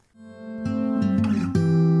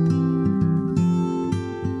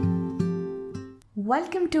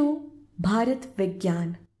Welcome to Bharat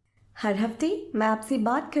विज्ञान। हर हफ्ते मैं आपसे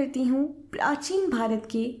बात करती हूँ प्राचीन भारत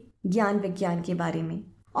के ज्ञान विज्ञान के बारे में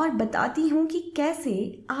और बताती हूँ कि कैसे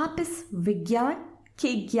आप इस विज्ञान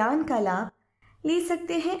के ज्ञान का लाभ ले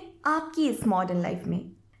सकते हैं आपकी इस मॉडर्न लाइफ में।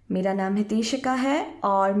 मेरा नाम हितेशिका है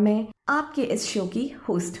और मैं आपके इस शो की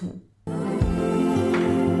होस्ट हूँ।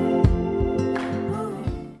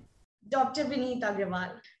 Dr. Vineet Aggarwal.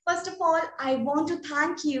 First of all, I want to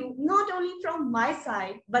thank you not only from my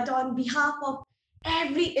side, but on behalf of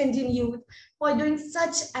every Indian youth for doing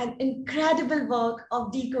such an incredible work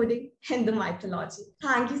of decoding Hindu mythology.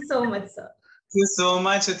 Thank you so much, sir. Thank you so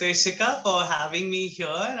much, Hiteshika, for having me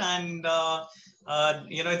here. And,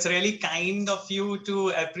 it's really kind of you to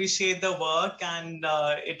appreciate the work, and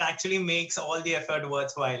it actually makes all the effort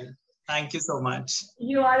worthwhile. Thank you so much.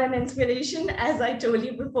 You are an inspiration, as I told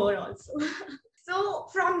you before also. So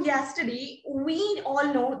from yesterday, we all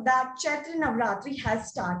know that Chaitra Navratri has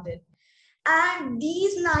started. And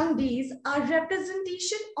these 9 days are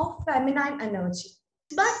representation of feminine energy.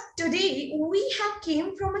 But today, we have came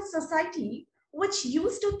from a society which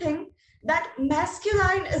used to think that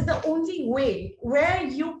masculine is the only way where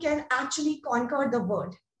you can actually conquer the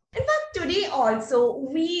world. In fact, today also,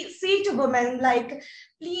 we say to women like,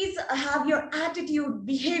 please have your attitude,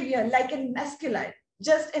 behavior like a masculine,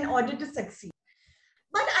 just in order to succeed.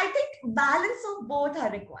 But I think balance of both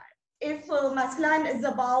are required. If masculine is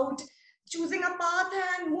about choosing a path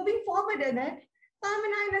and moving forward in it,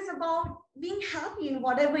 feminine is about being happy in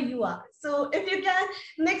whatever you are. So if you can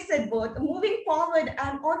mix it both, moving forward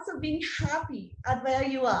and also being happy at where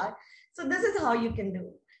you are, so this is how you can do.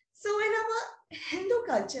 So in our Hindu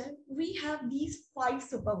culture, we have these 5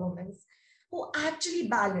 superwomen who actually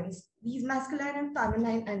balance these masculine and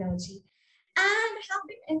feminine energy and have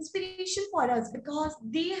been inspiration for us because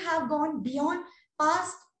they have gone beyond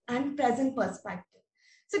past and present perspective.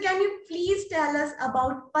 So can you please tell us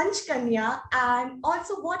about Panchakanya and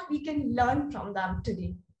also what we can learn from them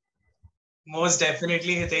today? Most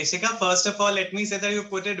definitely, Hiteshika. First of all, let me say that you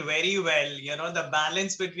put it very well. The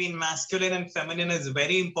balance between masculine and feminine is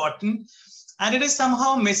very important. And it is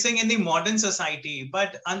somehow missing in the modern society.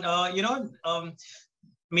 But,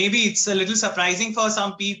 maybe it's a little surprising for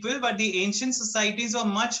some people, but the ancient societies were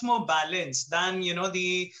much more balanced than,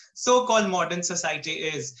 the so-called modern society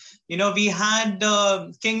is. We had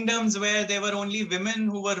kingdoms where there were only women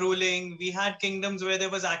who were ruling. We had kingdoms where there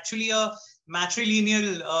was actually a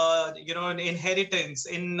matrilineal, inheritance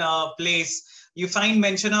in place. You find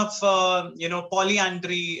mention of,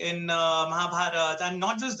 polyandry in Mahabharata, and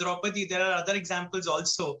not just Draupadi. There are other examples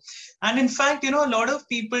also. And in fact, a lot of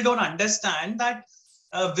people don't understand that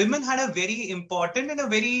women had a very important and a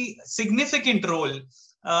very significant role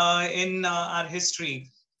in our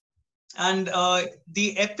history. And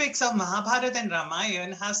the epics of Mahabharata and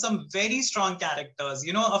Ramayana have some very strong characters.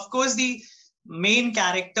 Of course, the main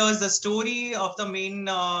characters, the story of the main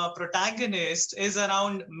protagonist is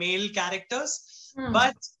around male characters.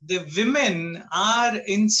 But the women are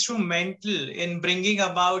instrumental in bringing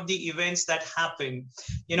about the events that happen.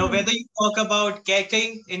 Whether you talk about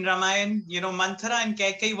Kaikai in Ramayana, Manthara and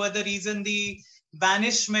Kaikai were the reason the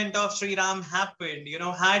banishment of Sri Ram happened.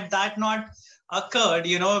 Had that not occurred,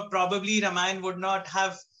 probably Ramayana would not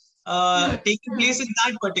have taken place in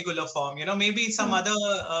that particular form. Maybe some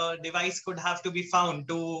other device could have to be found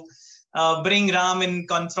to bring Ram in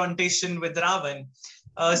confrontation with Ravan.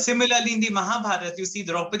 Similarly, in the Mahabharata, you see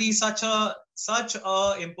Draupadi is such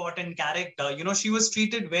a important character. She was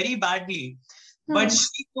treated very badly, but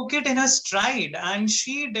she took it in her stride and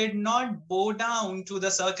she did not bow down to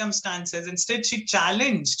the circumstances. Instead, she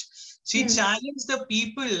challenged. She challenged the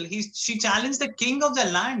people. She challenged the king of the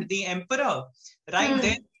land, the emperor, right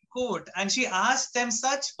there in court, and she asked them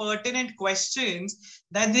such pertinent questions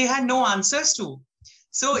that they had no answers to.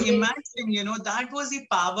 So imagine, that was the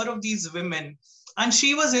power of these women. And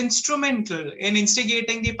she was instrumental in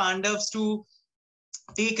instigating the Pandavas to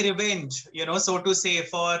take revenge, so to say,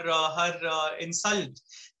 for her insult.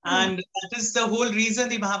 And that is the whole reason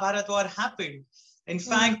the Mahabharata war happened. In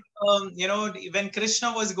fact, when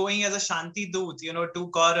Krishna was going as a Shanti Doot, to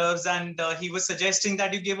Kauravas, and he was suggesting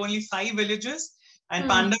that you give only 5 villages and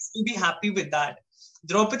Pandavas will be happy with that.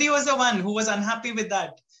 Draupadi was the one who was unhappy with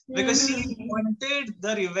that because she wanted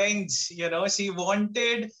the revenge, she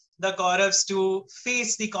wanted the Kauravas to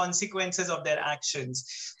face the consequences of their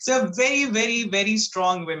actions. So very, very, very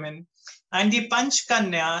strong women. And the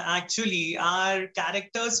Panchakanya actually are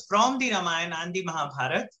characters from the Ramayana and the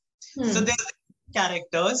Mahabharata. So there are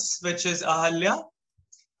characters, which is Ahalya,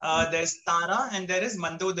 there's Tara, and there is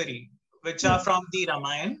Mandodari, which are from the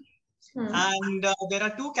Ramayana. And there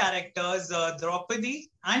are two characters, Draupadi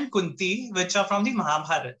and Kunti, which are from the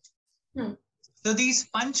Mahabharata. So these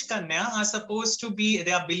Panchakanya are supposed to be,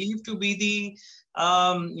 they are believed to be the,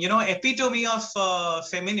 epitome of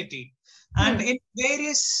femininity. And in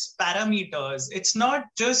various parameters, it's not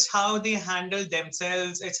just how they handle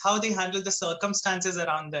themselves, it's how they handle the circumstances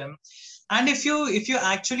around them. And if you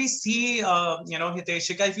actually see,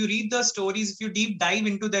 Hiteshika, if you read the stories, if you deep dive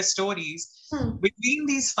into their stories, between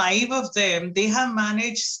these five of them, they have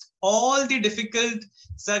managed all the difficult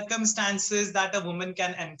circumstances that a woman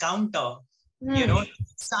can encounter.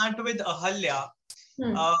 Start with Ahalya.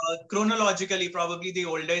 Chronologically, probably the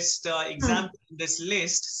oldest example in this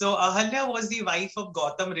list. So Ahalya was the wife of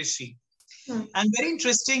Gautam Rishi. And very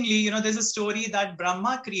interestingly, there's a story that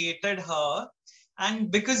Brahma created her,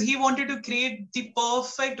 and because he wanted to create the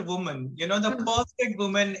perfect woman, the perfect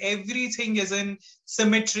woman, everything is in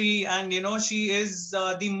symmetry, and she is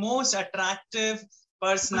the most attractive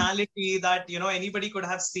personality that anybody could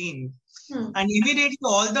have seen. And immediately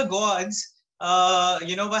all the gods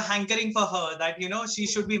were hankering for her, that she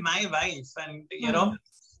should be my wife. And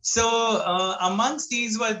so amongst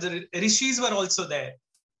these were the rishis were also there,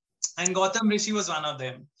 and Gautam Rishi was one of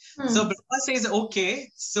them. So Brahma says,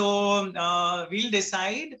 okay, so we'll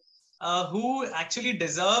decide who actually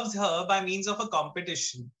deserves her by means of a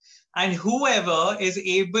competition, and whoever is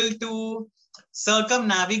able to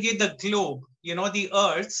circumnavigate the globe, the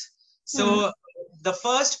earth. So the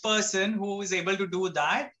first person who is able to do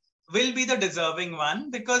that will be the deserving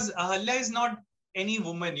one, because Ahalya is not any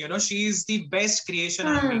woman, she is the best creation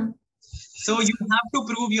on me. So you have to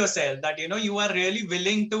prove yourself that, you are really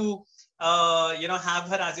willing to, have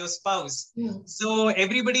her as your spouse. So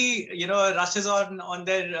everybody, rushes on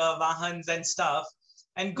their vahans and stuff.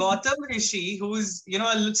 And Gautam Rishi, who's,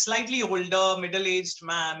 a slightly older, middle-aged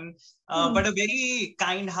man, but a very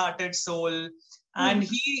kind-hearted soul. And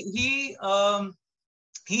he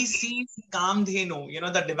sees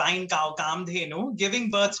Kamdhenu, the divine cow, Kamdhenu,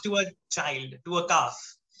 giving birth to a child, to a calf.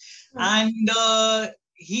 And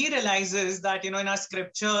he realizes that, in our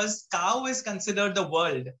scriptures, cow is considered the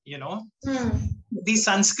world, The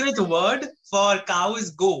Sanskrit word for cow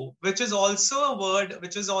is go, which is also a word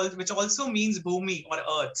which also means bhumi or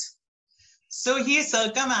earth. So he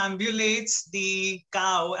circumambulates the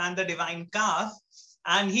cow and the divine calf,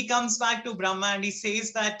 and he comes back to Brahma and he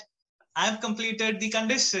says that I've completed the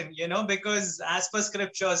condition, because as per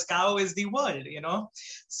scriptures, cow is the world,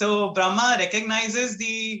 So Brahma recognizes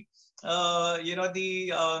the,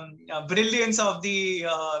 brilliance of the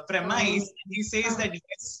premise. He says that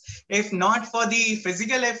yes, if not for the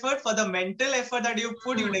physical effort, for the mental effort that you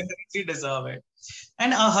put, you definitely deserve it.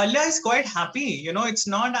 And Ahalya is quite happy. It's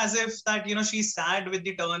not as if that, she's sad with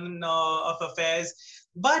the turn of affairs,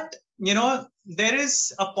 but, there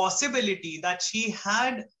is a possibility that she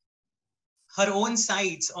had her own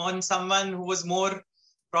sights on someone who was more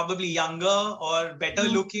probably younger or better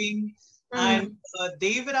looking. And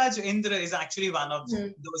Devraj Indra is actually one of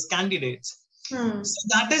those candidates. So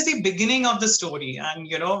that is the beginning of the story. And,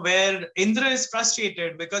 where Indra is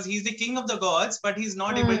frustrated because he's the king of the gods, but he's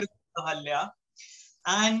not able to kill Ahalya.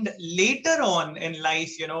 And later on in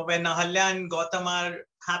life, when Ahalya and Gautam are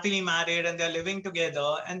happily married and they're living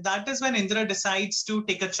together, and that is when Indra decides to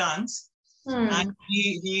take a chance. And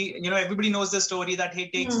he, everybody knows the story that he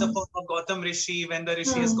takes the form of Gautam Rishi when the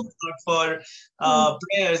Rishi has gone out for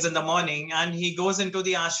prayers in the morning, and he goes into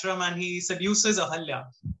the ashram and he seduces Ahalya.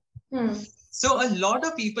 So a lot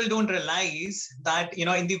of people don't realize that,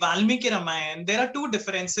 in the Valmiki Ramayana, there are two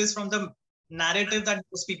differences from the narrative that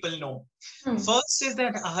most people know. First is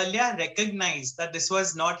that Ahalya recognized that this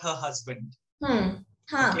was not her husband.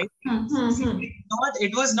 Okay.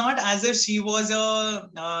 It was not as if she was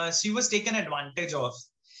taken advantage of.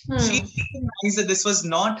 She recognized that this was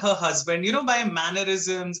not her husband, by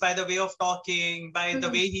mannerisms, by the way of talking, by the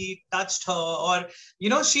way he touched her, or,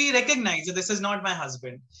 she recognized that this is not my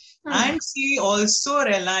husband. And she also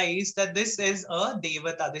realized that this is a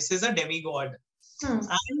devata, this is a demigod.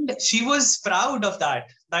 And she was proud of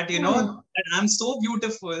that, that, that I'm so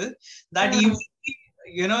beautiful that even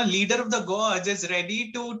leader of the gods is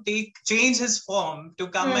ready to change his form to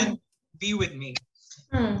come and be with me.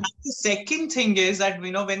 And the second thing is that,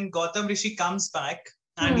 when Gautam Rishi comes back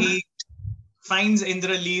and he finds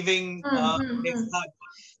Indra leaving his hut,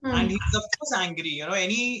 and he's of course angry,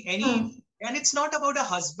 and it's not about a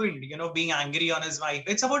husband, being angry on his wife.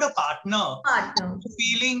 It's about a partner.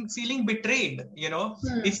 Feeling betrayed,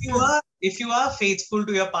 If you are faithful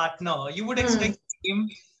to your partner, you would expect him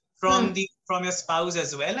from your spouse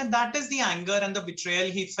as well. And that is the anger and the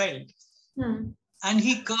betrayal he felt. And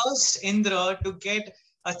he cursed Indra to get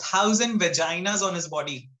 1,000 vaginas on his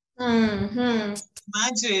body. Mm-hmm.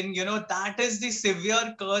 Imagine, that is the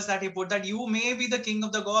severe curse that he put, that you may be the king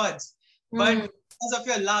of the gods, but because of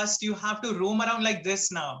your lust, you have to roam around like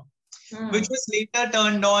this now, which was later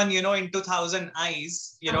turned on, into 1,000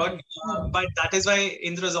 eyes, but that is why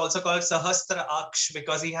Indra is also called Sahastra Aksh,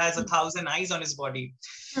 because he has 1,000 eyes on his body.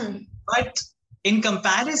 But in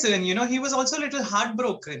comparison, he was also a little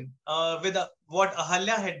heartbroken with what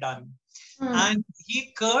Ahalya had done. And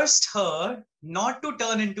he cursed her not to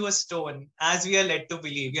turn into a stone, as we are led to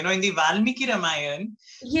believe. In the Valmiki Ramayana,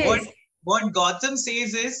 Yes. what Gautam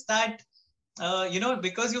says is that,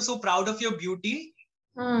 because you're so proud of your beauty,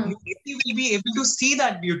 nobody will be able to see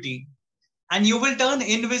that beauty, and you will turn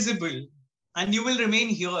invisible, and you will remain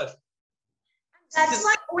here. That's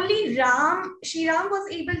why only Sri Ram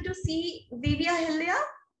was able to see Devi Ahilya?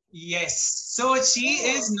 Yes. So she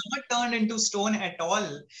is not turned into stone at all.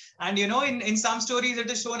 And in some stories,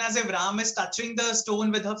 it is shown as if Ram is touching the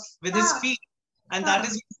stone with his feet. And that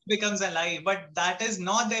is when she becomes alive. But that is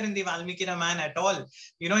not there in the Valmiki Ramayana at all.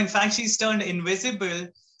 In fact, she's turned invisible.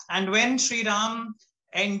 And when Sri Ram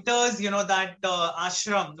enters, that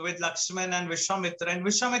ashram with Lakshman and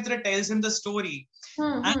Vishwamitra tells him the story.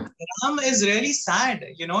 And Ram is really sad.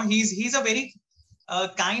 He's a very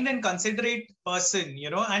kind and considerate person,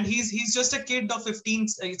 and he's just a kid of 15.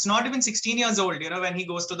 It's not even 16 years old, when he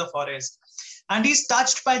goes to the forest. And he's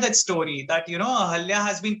touched by that story that, Ahalya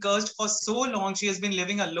has been cursed for so long. She has been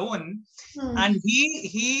living alone. And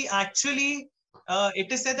he actually,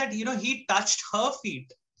 it is said that, he touched her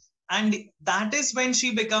feet. And that is when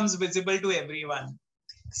she becomes visible to everyone.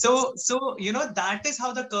 So that is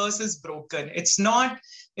how the curse is broken. It's not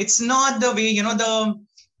the way,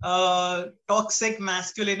 the toxic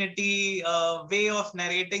masculinity way of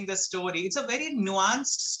narrating the story. It's a very nuanced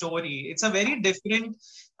story. It's a very different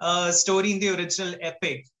story in the original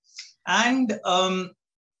epic. And,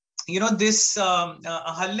 this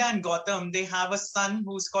Ahalya and Gautam, they have a son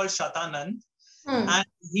who's called Shatanand. And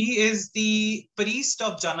he is the priest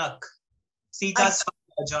of Janak, Sita's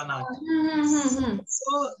Janak.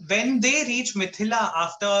 So when they reach Mithila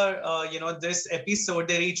after this episode,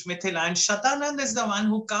 they reach Mithila, and Shatanand is the one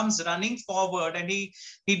who comes running forward, and he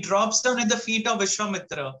drops down at the feet of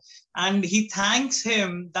Vishwamitra, and he thanks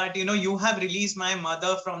him that you have released my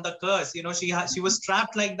mother from the curse. She was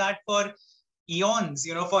trapped like that for eons,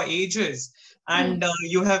 for ages, and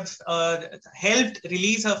you have helped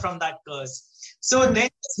release her from that curse. So then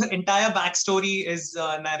the entire backstory is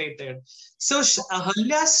narrated. So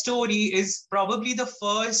Ahalya's story is probably the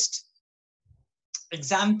first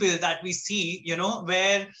example that we see,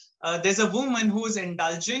 where there's a woman who is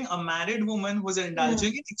indulging, a married woman who's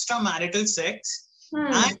indulging in extramarital sex,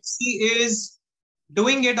 and she is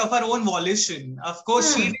doing it of her own volition. Of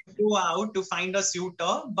course, she didn't go out to find a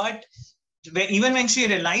suitor, but even when she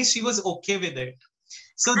realized, she was okay with it.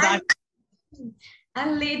 So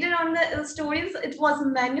and later on the stories, it was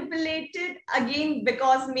manipulated again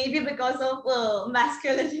maybe because of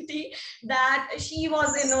masculinity, that she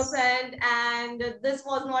was innocent and this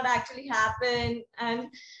was not actually happened. And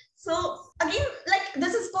so again, like,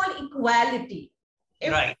 this is called equality.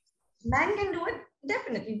 If man can do it,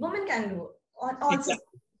 definitely women can do it also.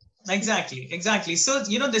 Exactly. So,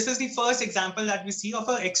 this is the first example that we see of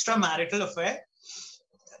an extramarital affair.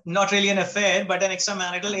 Not really an affair, but an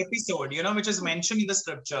extramarital episode, which is mentioned in the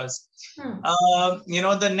scriptures.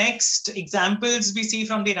 The next examples we see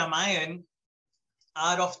from the Ramayana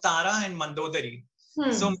are of Tara and Mandodari.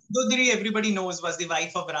 So Mandodari, everybody knows, was the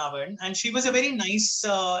wife of Ravan, and she was a very nice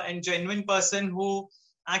and genuine person who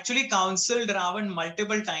actually counseled Ravan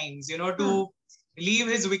multiple times, to leave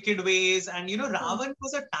his wicked ways. And, Ravan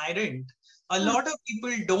was a tyrant. A lot of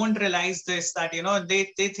people don't realize this, that,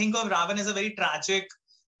 they think of Ravan as a very tragic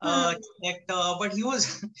character, but he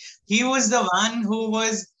was the one who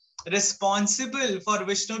was responsible for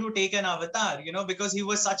Vishnu to take an avatar, because he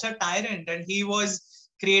was such a tyrant and he was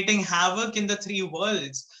creating havoc in the three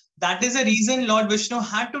worlds. That is the reason Lord Vishnu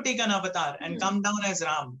had to take an avatar and come down as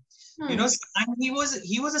Ram. And he was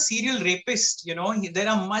a serial rapist. There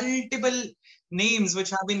are multiple names which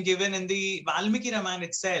have been given in the Valmiki Ramayana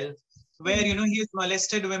itself, where he has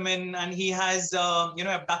molested women, and he has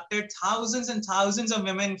abducted thousands and thousands of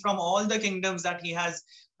women from all the kingdoms that he has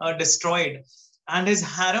destroyed. And his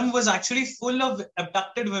harem was actually full of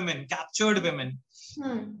abducted women, captured women.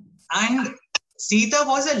 And Sita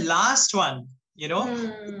was the last one.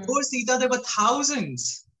 Before Sita, there were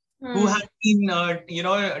thousands who had been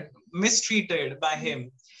mistreated by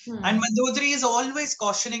him. And Mandodari is always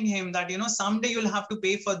cautioning him that, someday you'll have to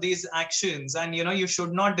pay for these actions, and, you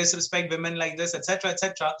should not disrespect women like this, etc.,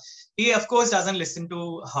 etc. He, of course, doesn't listen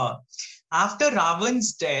to her. After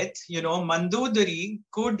Ravan's death, Mandodari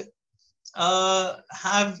could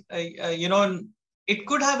it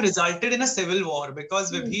could have resulted in a civil war,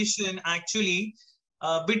 because Vibhishan actually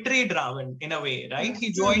betrayed Ravan in a way, right?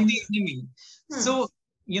 He joined the enemy. So,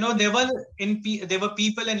 there were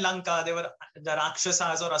people in Lanka, there were the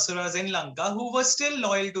Rakshasas or Asuras in Lanka who were still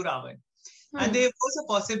loyal to Ravan. And there was a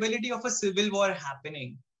possibility of a civil war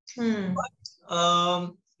happening. But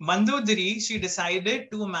Mandodari, she decided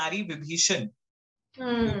to marry Vibhishan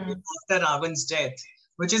after Ravan's death,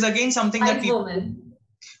 which is again something that people...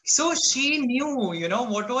 So she knew,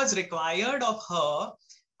 what was required of her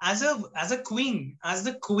as a queen, as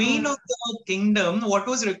the queen of the kingdom, what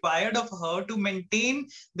was required of her to maintain.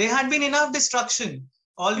 There had been enough destruction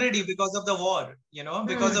already because of the war,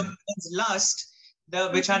 because of lust,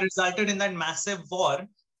 which had resulted in that massive war.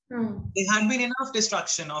 There had been enough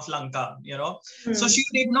destruction of Lanka, So she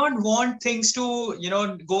did not want things to,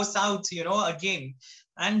 go south, again.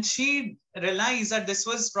 And she realized that this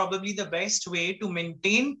was probably the best way to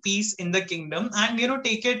maintain peace in the kingdom and,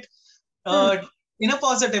 take it in a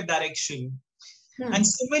positive direction. And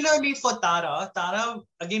similarly for Tara,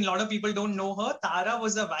 again, a lot of people don't know her. Tara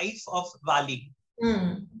was the wife of Vali.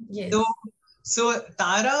 Yes. So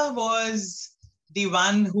Tara was the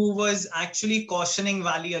one who was actually cautioning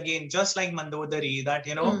Vali again, just like Mandodari, that,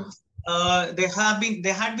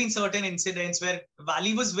 there had been certain incidents where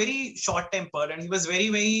Vali was very short-tempered, and he was very,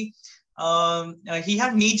 very, he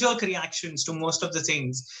had knee-jerk reactions to most of the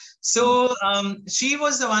things. So she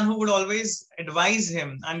was the one who would always advise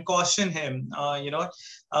him and caution him,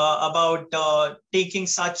 about taking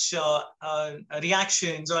such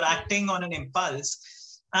reactions or acting on an impulse.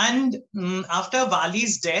 And after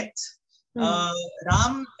Vali's death,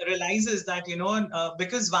 Ram realizes that,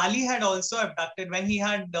 because Vali had also abducted when he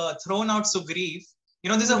had thrown out Sugriv.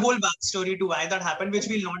 There's a whole backstory to why that happened, which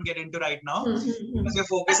we'll not get into right now. Because we're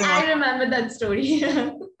focusing I remember that story.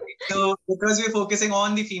 So, because we're focusing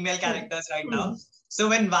on the female characters right now. So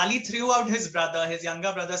when Vali threw out his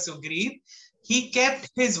younger brother Sugriv, he kept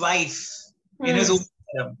his wife in his own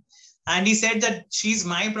kingdom. And he said that she's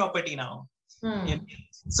my property now.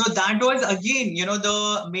 So that was again,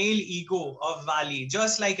 the male ego of Vali,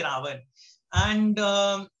 just like Ravan. And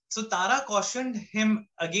so Tara cautioned him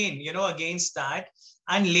again, against that.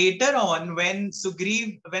 And later on, when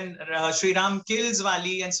Sri Ram kills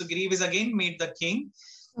Vali and Sugriv is again made the king,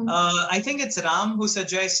 I think it's Ram who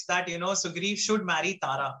suggests that, Sugriv should marry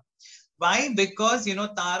Tara. Why? Because,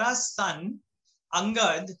 Tara's son,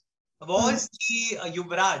 Angad, was the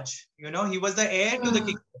Yuvraj, he was the heir to the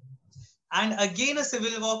kingdom. And again, a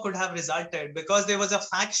civil war could have resulted because there was a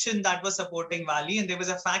faction that was supporting Vali and there was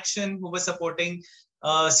a faction who was supporting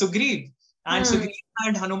Sugriv. And Sugriv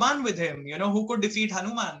had Hanuman with him, who could defeat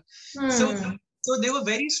Hanuman. So they were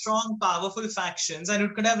very strong, powerful factions, and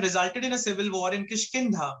it could have resulted in a civil war in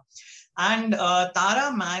Kishkindha. And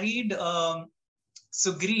Tara married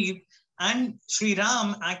Sugriv, and Sri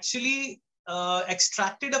Ram actually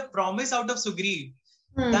extracted a promise out of Sugriv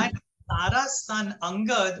that Tara's son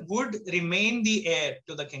Angad would remain the heir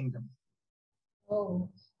to the kingdom.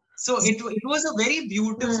 So it was a very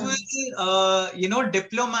beautiful,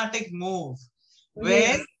 diplomatic move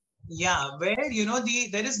where,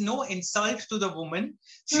 there is no insult to the woman.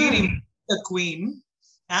 She remains the queen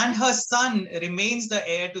and her son remains the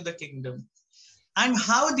heir to the kingdom. And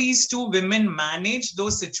how these two women managed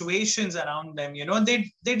those situations around them,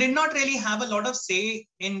 they did not really have a lot of say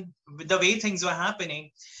in the way things were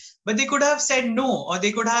happening. But they could have said no, or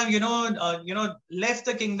they could have, left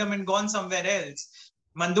the kingdom and gone somewhere else.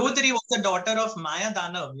 Mandodari was the daughter of Maya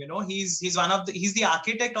Danav. He's the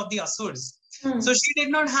architect of the Asurs. So she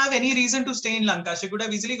did not have any reason to stay in Lanka. She could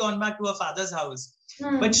have easily gone back to her father's house.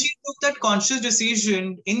 But she took that conscious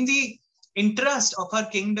decision in the interest of her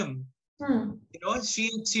kingdom.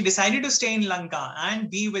 She decided to stay in Lanka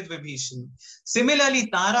and be with Vibhishan. Similarly,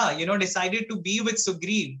 Tara, decided to be with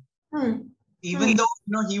Sugriv. Even though,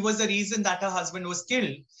 he was the reason that her husband was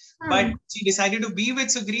killed. But she decided to be with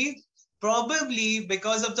Sugriv, probably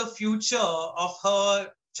because of the future of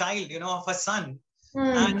her child, of her son.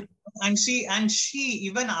 And she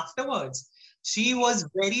even afterwards, she was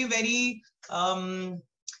very, very, her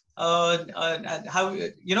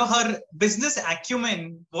business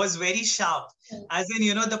acumen was very sharp, as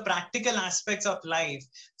in, the practical aspects of life.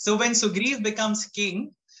 So when Sugriv becomes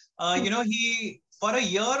king, for a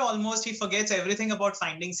year almost, he forgets everything about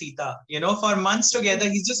finding Sita. For months together,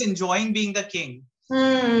 he's just enjoying being the king.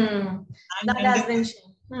 That has been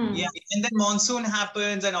shown. Yeah, and then monsoon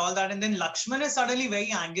happens and all that. And then Lakshman is suddenly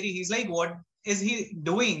very angry. He's like, what is he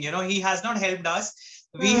doing? He has not helped us.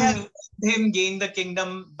 We have helped him gain the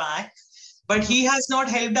kingdom back, but he has not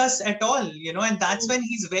helped us at all, and that's when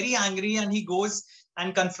he's very angry and he goes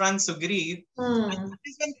and confronts Sugriv. And that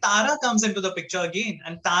is when Tara comes into the picture again,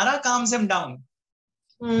 and Tara calms him down.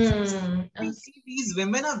 You see, these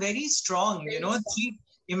women are very strong,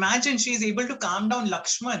 imagine she's able to calm down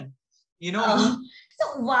Lakshman,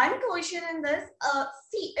 So one question in this,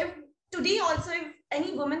 see, if today also, if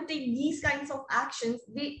any woman take these kinds of actions,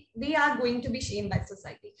 they are going to be shamed by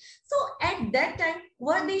society. So at that time,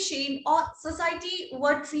 were they shamed, or society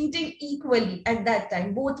were treating equally at that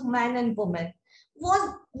time, both man and woman?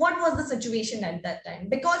 What was the situation at that time?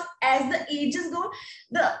 Because as the ages go,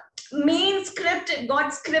 the main script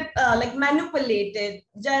got like manipulated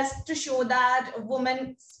just to show that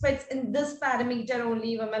woman fits in this parameter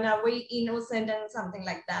only, women are very innocent and something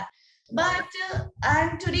like that. But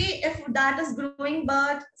and today, if that is growing,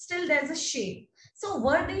 but still there's a shame. So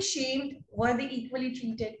were they shamed? Were they equally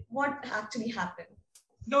treated? What actually happened?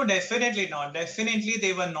 No, definitely not. Definitely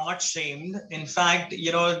they were not shamed. In fact,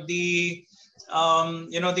 the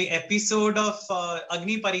episode of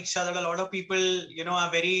Agni Pariksha that a lot of people,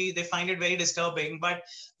 they find it very disturbing. But,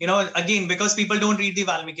 again, because people don't read the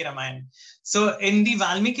Valmiki Ramayana. So in the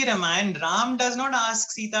Valmiki Ramayana, Ram does not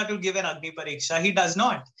ask Sita to give an Agni Pariksha. He does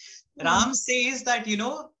not. Ram says that,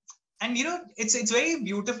 it's very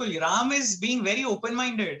beautiful. Ram is being very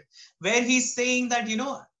open-minded, where he's saying that,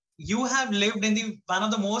 you have lived in one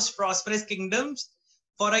of the most prosperous kingdoms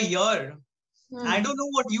for a year. I don't know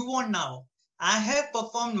what you want now. I have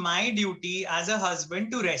performed my duty as a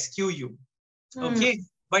husband to rescue you. Okay.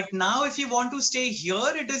 But now if you want to stay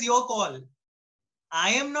here, it is your call.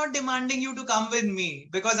 I am not demanding you to come with me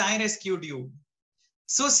because I rescued you.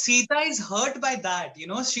 So Sita is hurt by that.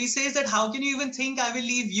 She says that how can you even think I will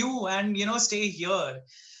leave you and, stay here?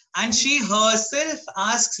 And she herself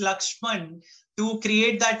asks Lakshman to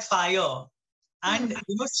create that fire. And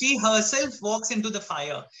she herself walks into the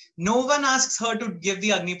fire. No one asks her to give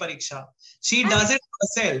the Agni Pariksha. She does it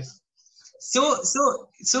herself. So,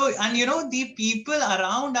 and the people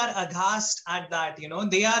around are aghast at that.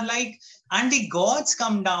 They are like, and the gods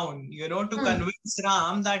come down, to convince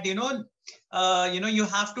Ram that you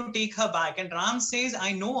have to take her back. And Ram says,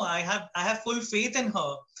 I know, I have full faith in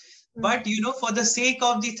her. But for the sake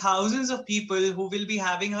of the thousands of people who will be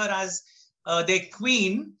having her as their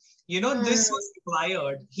queen, this was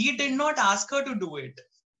required. He did not ask her to do it.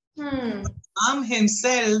 Ram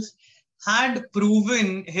himself had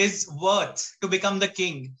proven his worth to become the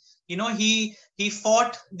king. He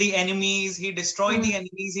fought the enemies, he destroyed the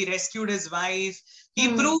enemies, he rescued his wife. He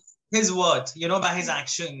proved his worth, by his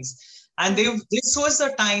actions. And this was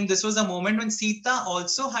the moment when Sita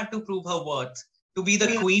also had to prove her worth to be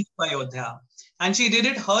the queen of Ayodhya. And she did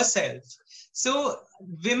it herself. So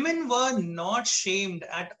women were not shamed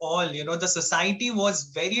at all. The society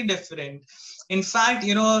was very different. In fact,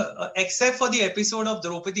 except for the episode of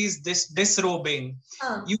Draupadi's disrobing,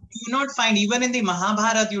 you do not find, even in the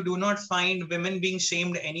Mahabharata, you do not find women being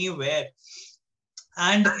shamed anywhere.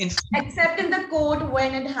 And except in the court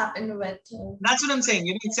when it happened with that's what I'm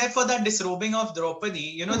saying, except for that disrobing of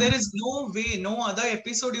Draupadi, there is no way, no other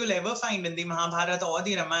episode you'll ever find in the Mahabharata or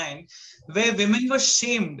the Ramayana where women were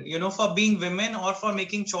shamed, for being women or for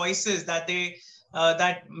making choices that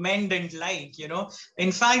that men didn't like,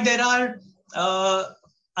 In fact, there are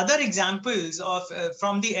other examples of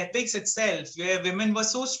from the epics itself where women were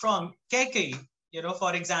so strong. Kaikeyi,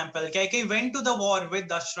 for example, Kaikeyi went to the war with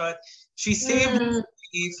Dashrath. She saved his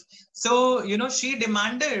life. So, she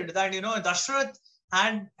demanded that, Dashrath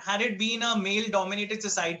had it been a male-dominated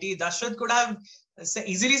society, Dashrath could have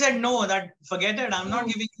easily said, no, that forget it, I'm not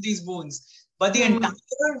giving you these boons. But the entire,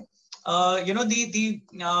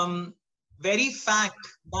 the very fact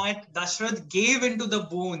that Dashrath gave into the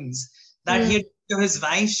boons that he had to his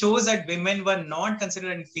wife shows that women were not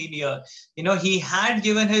considered inferior. He had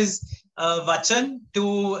given his vachan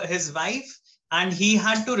to his wife, and he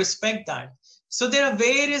had to respect that. So there are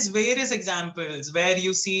various examples where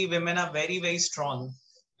you see women are very, very strong.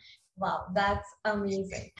 Wow, that's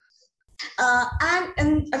amazing.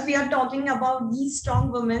 And if we are talking about these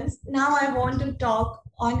strong women, now I want to talk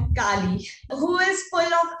on Kali, who is full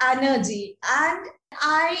of energy. And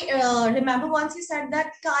I remember once you said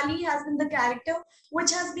that Kali has been the character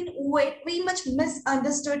which has been very much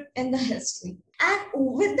misunderstood in the history. And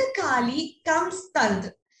with the Kali comes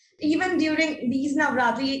Tantra. Even during these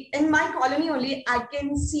Navratri, in my colony only, I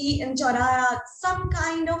can see in Choraya some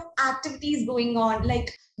kind of activities going on,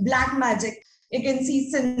 like black magic. You can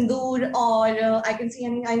see sindoor, or I can see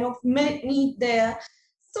any kind of meat there.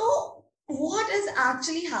 So what is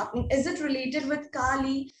actually happening? Is it related with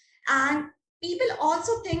Kali? And people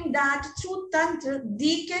also think that through Tantra,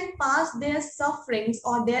 they can pass their sufferings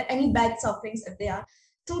or their any bad sufferings if they are.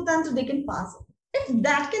 Through Tantra, they can pass it. If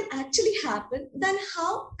that can actually happen, then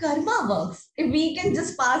how karma works? If we can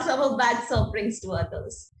just pass our bad sufferings to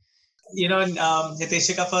others.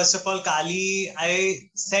 Hiteshika, first of all, Kali, I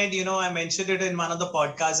said, I mentioned it in one of the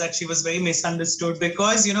podcasts that she was very misunderstood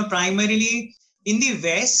because, primarily in the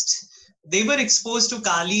West, they were exposed to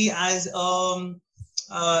Kali as,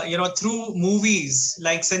 through movies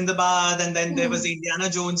like Sindbad, and then there was the Indiana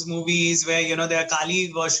Jones movies where, there are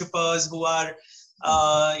Kali worshippers who are,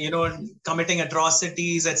 committing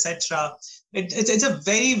atrocities, etc. It's a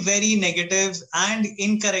very, very negative and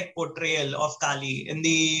incorrect portrayal of Kali in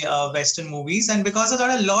the Western movies. And because of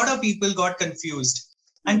that, a lot of people got confused.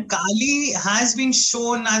 And Kali has been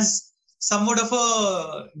shown as somewhat of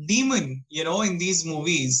a demon, in these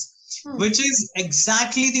movies, which is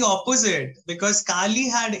exactly the opposite, because Kali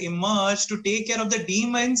had emerged to take care of the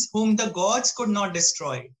demons whom the gods could not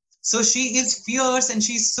destroy. So she is fierce and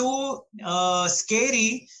she's so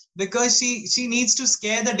scary because she needs to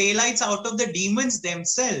scare the daylights out of the demons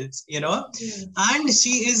themselves, and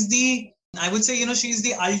she is I would say, she's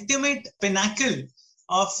the ultimate pinnacle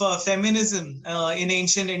of feminism in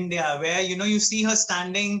ancient India, where, you see her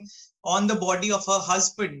standing on the body of her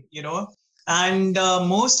husband, and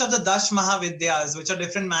most of the Dash Mahavidyas, which are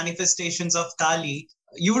different manifestations of Kali,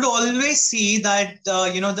 you would always see that,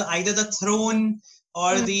 either the throne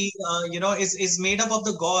or the is made up of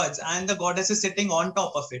the gods, and the goddess is sitting on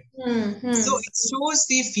top of it. So it shows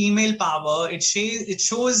the female power. It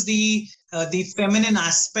shows the feminine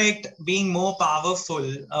aspect being more powerful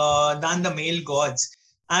than the male gods.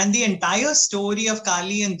 And the entire story of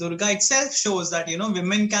Kali and Durga itself shows that,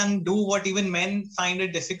 women can do what even men find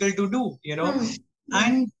it difficult to do,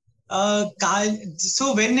 And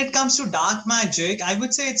so when it comes to dark magic, I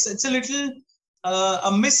would say it's a little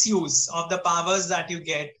a misuse of the powers that you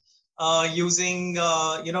get using,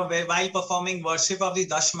 while performing worship of the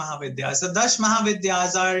Dash Mahavidyas. The Dash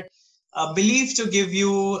Mahavidyas are believed to give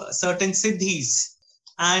you certain siddhis.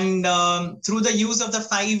 And through the use of the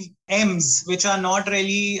 5 M's, which are not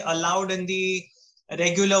really allowed in the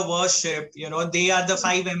regular worship, they are the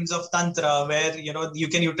 5 M's of Tantra, where, you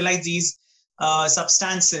can utilize these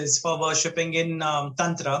substances for worshipping in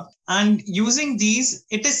Tantra. And using these,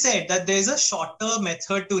 it is said that there is a shorter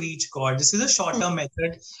method to reach God. This is a shorter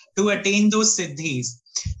method to attain those siddhis.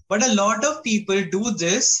 But a lot of people do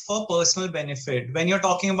this for personal benefit. When you're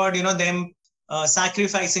talking about, them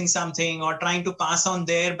sacrificing something or trying to pass on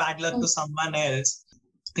their bad luck to someone else,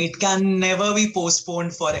 it can never be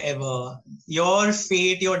postponed forever. Your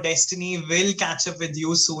fate, your destiny will catch up with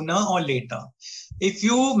you sooner or later. If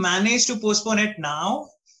you manage to postpone it now,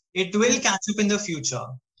 it will catch up in the future.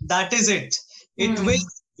 That is it. It will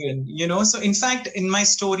happen, So in fact, in my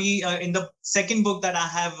story, in the second book that I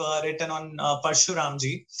have written on Parshuraam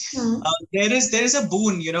ji, there is a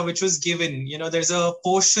boon, which was given. There's a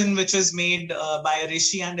potion which was made by a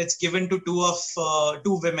rishi, and it's given to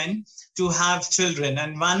two women to have children.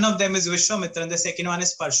 And one of them is Vishwamitra, and the second one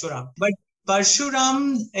is Parshuraam. But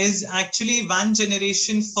Parshuraam is actually one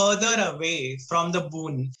generation further away from the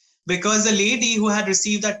boon, because the lady who had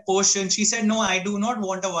received that potion, she said, no, I do not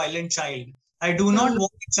want a violent child. I do not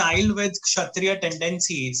want a child with Kshatriya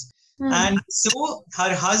tendencies. And so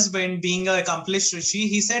her husband, being an accomplished rishi,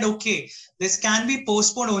 he said, okay, this can be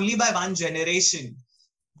postponed only by one generation,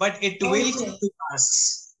 but it will come to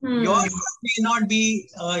pass. Your son may not be,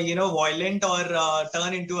 violent or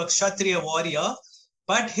turn into a Kshatriya warrior,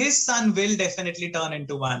 but his son will definitely turn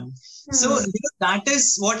into one. So that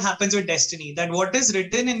is what happens with destiny, that what is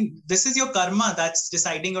written in, this is your karma that's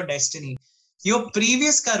deciding your destiny. Your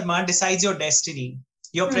previous karma decides your destiny,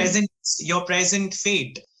 your present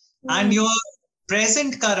fate, and your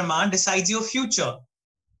present karma decides your future.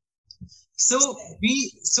 So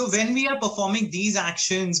when we are performing these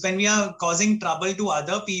actions, when we are causing trouble to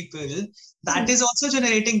other people, that is also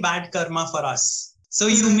generating bad karma for us. So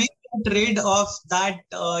you may get rid of that,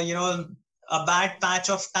 a bad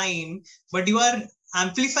patch of time, but you are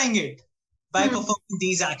amplifying it by performing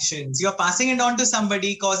these actions. You're passing it on to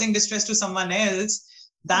somebody, causing distress to someone else.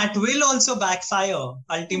 That will also backfire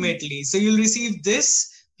ultimately. So you'll receive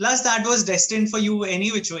this, plus that was destined for you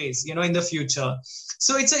any which ways, in the future.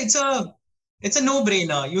 So it's a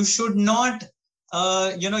no-brainer. You should not,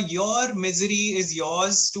 your misery is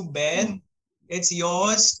yours to bear. It's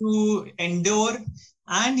yours to endure,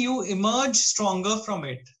 and you emerge stronger from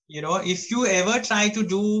it. If you ever try to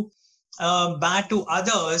do bad to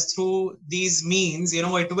others through these means, it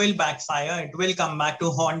will backfire. It will come back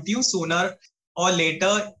to haunt you sooner or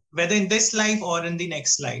later, whether in this life or in the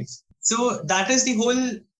next life. So that is the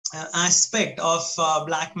whole aspect of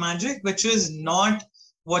black magic, which is not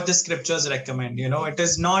what the scriptures recommend. It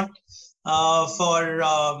is not for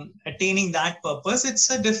attaining that purpose. It's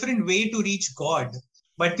a different way to reach God,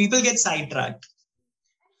 but people get sidetracked.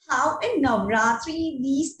 How in Navratri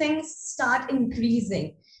these things start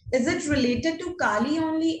increasing? Is it related to Kali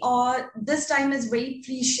only, or this time is very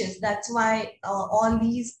precious? That's why all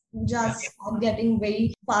these just are getting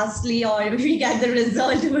very fastly, or we get the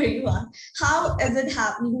result very fast. How is it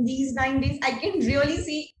happening these 9 days? I can really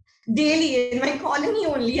see daily in my colony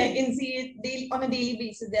only. I can see it daily on a daily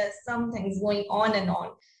basis. There's some things going on and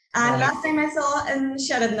on. And Right. last time I saw in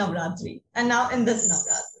Sharad Navratri, and now in this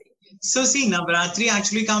Navratri. So see, Navratri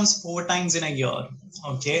actually comes 4 times in a year,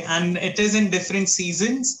 okay? And it is in different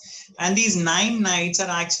seasons. And these 9 nights are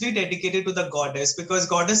actually dedicated to the goddess, because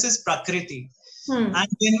goddess is Prakriti. And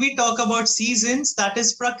when we talk about seasons, that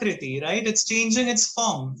is Prakriti, right? It's changing its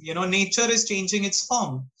form. Nature is changing its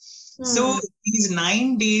form. So these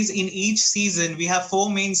 9 days in each season, we have 4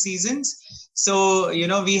 main seasons. So,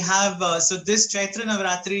 we have, so this Chaitra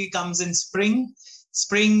Navratri comes in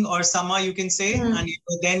spring or summer, you can say. And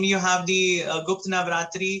then you have the Gupta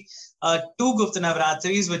Navratri, 2 Gupta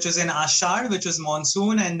Navratris, which is in Ashar, which is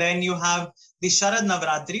monsoon. And then you have the Sharad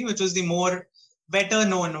Navratri, which is the more better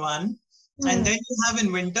known one. And then you have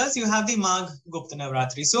in winters, you have the Magh Gupta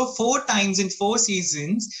Navratri. So 4 times in 4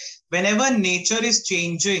 seasons, whenever nature is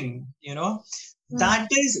changing, that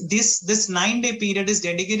is this 9-day period is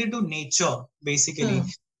dedicated to nature, basically.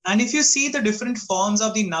 And if you see the different forms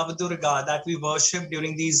of the Navdurga that we worship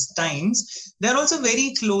during these times, they're also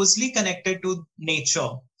very closely connected to nature,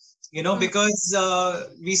 because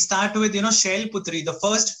we start with, Shail Putri, the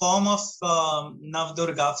first form of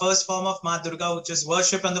Navdurga, first form of Ma Durga, which is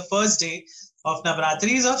worshipped on the first day of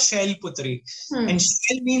Navratri, is of Shail Putri. And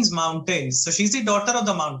Shail means mountains. So she's the daughter of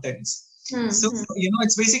the mountains. So,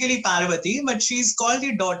 it's basically Parvati, but she's called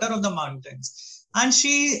the daughter of the mountains. And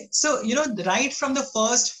right from the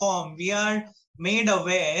first form, we are made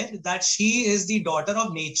aware that she is the daughter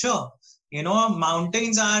of nature.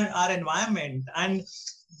 Mountains are our environment. And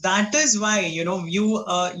that is why,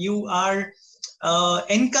 you are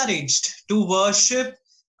encouraged to worship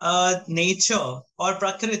nature or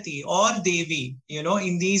Prakriti or Devi,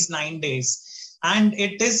 in these 9 days. And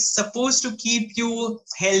it is supposed to keep you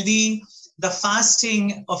healthy. The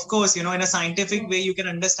fasting, of course, in a scientific way, you can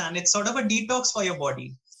understand it's sort of a detox for your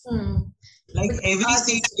body. Like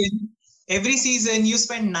every season you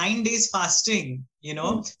spend 9 days fasting,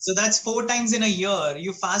 so that's 4 times in a year.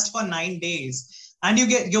 You fast for 9 days and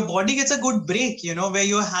your body gets a good break, where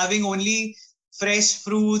you're having only fresh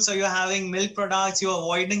fruits, or you're having milk products, you're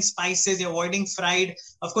avoiding spices, you're avoiding fried.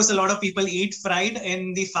 Of course, a lot of people eat fried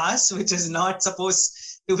in the fast, which is not supposed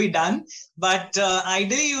to be done. But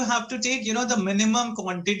ideally, you have to take, the minimum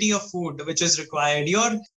quantity of food which is required.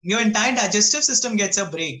 Your entire digestive system gets a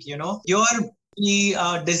break,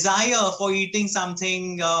 Your desire for eating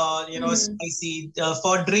something, spicy,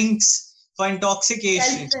 for drinks, for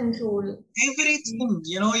intoxication, self-control, everything,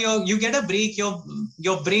 you get a break.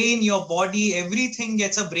 Your brain, your body, everything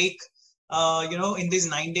gets a break, in these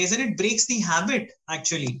 9 days, and it breaks the habit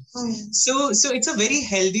actually. So it's a very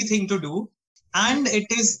healthy thing to do. And it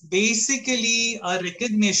is basically a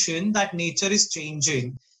recognition that nature is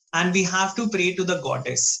changing and we have to pray to the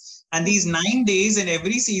goddess. And these 9 days in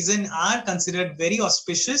every season are considered very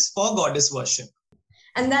auspicious for goddess worship.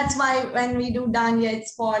 And that's why when we do Danya,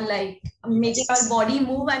 it's for like making our body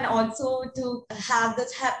move and also to have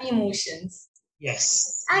those happy emotions.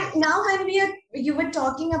 Yes. And now when you were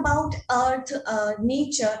talking about earth,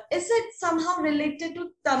 nature, is it somehow related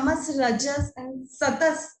to tamas, rajas and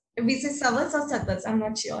satas? We say savas or satas, I'm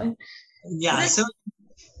not sure. Yeah, so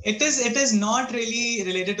it is not really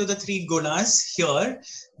related to the 3 gunas here,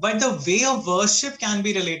 but the way of worship can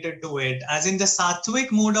be related to it. As in the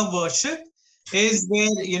sattvic mode of worship is where,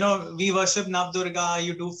 we worship Navdurga,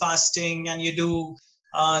 you do fasting and you do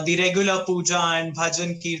the regular puja and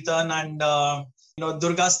bhajan, kirtan and,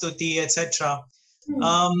 Durga Stuti, etc.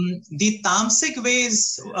 The tamasic way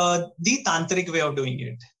is the tantric way of doing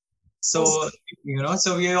it. So,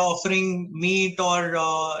 so we are offering meat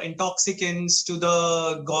or intoxicants to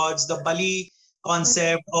the gods, the Bali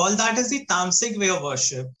concept, all that is the tamasic way of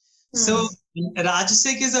worship. So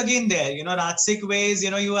Rajasic is again there, Rajasic ways,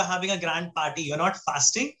 you are having a grand party, you're not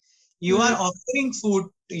fasting, you are offering food,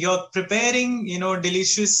 you're preparing,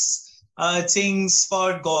 delicious things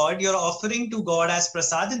for God, you're offering to God as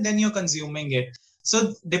prasad and then you're consuming it.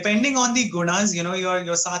 So depending on the gunas,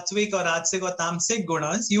 your sattvic or rajasic or tamasic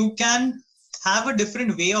gunas, you can have a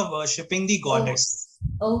different way of worshipping the Oh, goddess.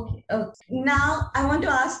 okay. Okay. Now I want to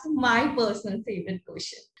ask my personal favorite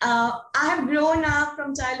question. I have grown up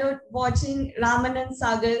from childhood watching Ramanand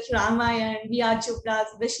Sagar's Ramayana, V.R. Chopra's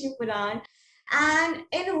Vishnu Puran, and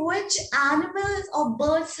in which animals or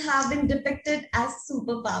birds have been depicted as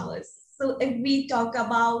superpowers. So if we talk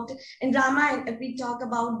about in Ramayana, if we talk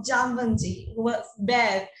about Jamvanji, who was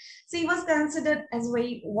bear, so he was considered as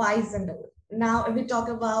very wise and old. Now, if we talk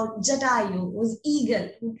about Jatayu, who was eagle,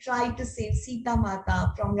 who tried to save Sita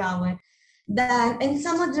Mata from Ravan. Then in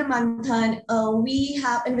Samudra Manthan, we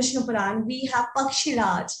have in Vishnu Puran, we have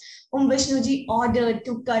Pakshiraj, whom Vishnuji ordered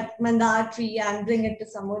to cut mandar tree and bring it to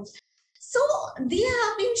Samudra. So they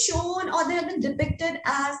have been shown or they have been depicted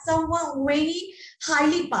as someone very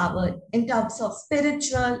highly powered in terms of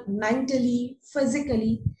spiritual, mentally,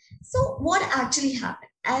 physically. So what actually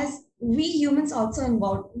happened? As we humans also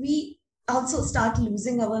involved, we also start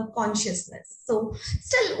losing our consciousness. So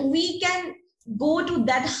still we can go to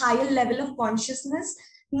that higher level of consciousness,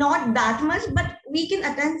 not that much, but we can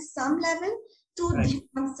attain some level to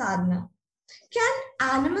Dhyan sadhana. Can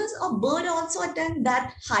animals or bird also attain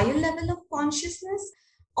that higher level of consciousness,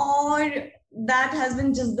 or that has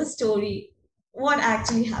been just the story? What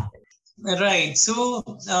actually happened? Right. So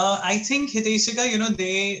I think Hiteshika,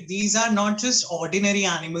 these are not just ordinary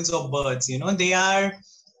animals or birds. They are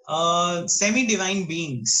semi-divine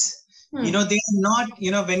beings. They are not.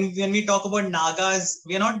 When we talk about nagas,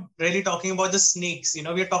 we are not really talking about the snakes. We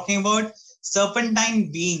are talking about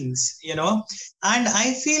serpentine beings. And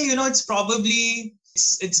I feel it's probably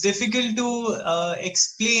it's difficult to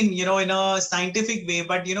explain in a scientific way,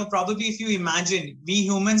 but probably if you imagine, we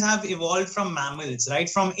humans have evolved from mammals, right,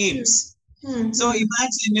 from apes. So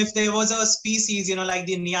imagine if there was a species like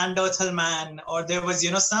the Neanderthal man, or there was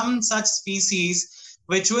some such species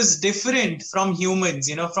which was different from humans,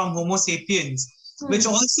 from Homo sapiens, which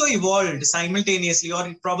also evolved simultaneously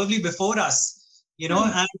or probably before us,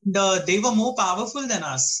 and they were more powerful than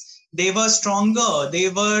us. They were stronger. They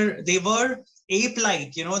were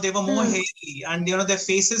ape-like, they were more hairy, and their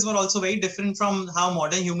faces were also very different from how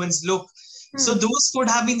modern humans look. So those could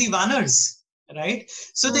have been the Vanars, right?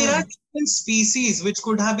 So there are different species which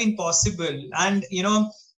could have been possible, and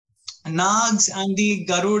Nags and the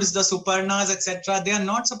Garuds, the Suparnas, etc., they are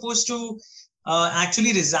not supposed to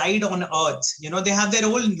actually reside on earth. They have their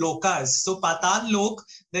own lokas. So Patal Lok,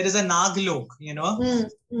 there is a Nag Lok,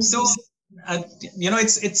 So,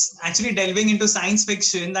 it's actually delving into science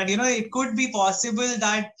fiction that, it could be possible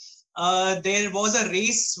that there was a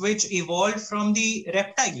race which evolved from the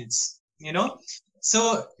reptiles,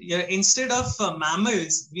 So instead of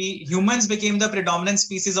mammals, we humans became the predominant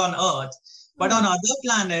species on earth. But on other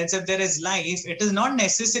planets, if there is life, it is not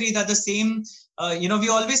necessary that the same, we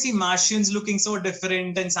always see Martians looking so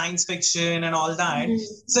different in science fiction and all that.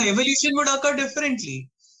 So evolution would occur differently.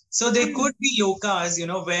 So there could be lokas,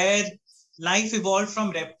 where life evolved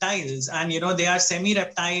from reptiles, and they are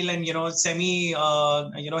semi-reptile and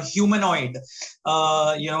humanoid,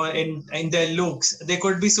 in their looks. They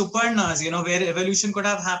could be Suparnas, where evolution could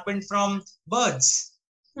have happened from birds.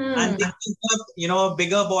 And they have,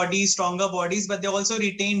 bigger bodies, stronger bodies, but they also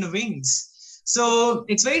retained wings. So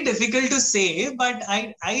it's very difficult to say, but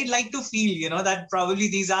I like to feel, that probably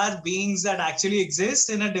these are beings that actually exist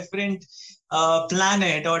in a different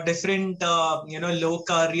planet or different,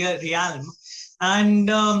 local realm. And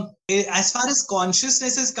as far as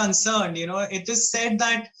consciousness is concerned, it is said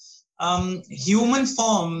that human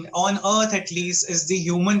form on Earth, at least, is the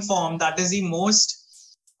human form that is the most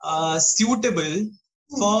suitable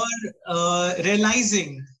for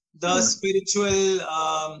realizing the spiritual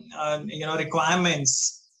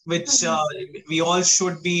requirements which we all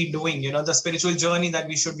should be doing, the spiritual journey that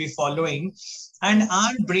we should be following. And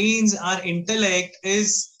our brains, our intellect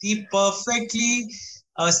is the perfectly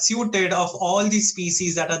suited of all the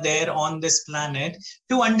species that are there on this planet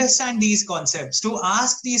to understand these concepts, to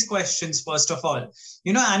ask these questions. First of all,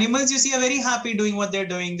 animals you see are very happy doing what they're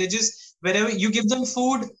doing. They just, wherever you give them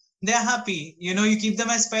food, they're happy. You keep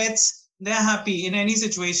them as pets, they're happy in any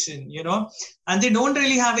situation, and they don't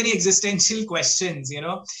really have any existential questions.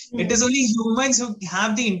 It is only humans who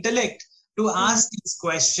have the intellect to ask these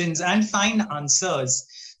questions and find answers.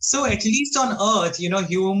 So at least on earth,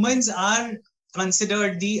 humans are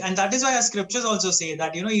considered and that is why our scriptures also say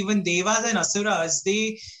that, even devas and asuras,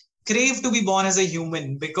 they crave to be born as a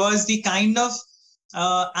human, because the kind of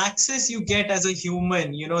access you get as a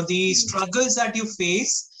human, the struggles that you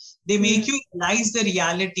face, they make you realize the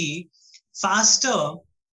reality faster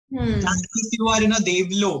That if you are in a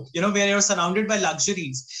devlok, where you're surrounded by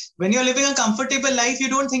luxuries, when you're living a comfortable life, you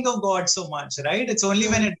don't think of God so much, right? It's only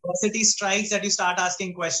when adversity strikes that you start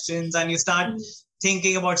asking questions and you start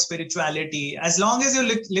thinking about spirituality. As long as you're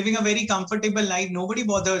living a very comfortable life, nobody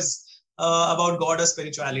bothers about God or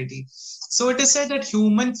spirituality. So it is said that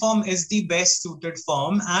human form is the best suited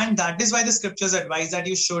form, and that is why the scriptures advise that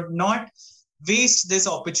you should not waste this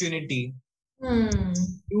opportunity.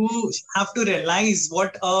 You have to realize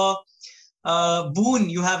what a boon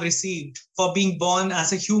you have received for being born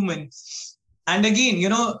as a human. And again,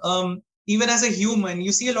 even as a human,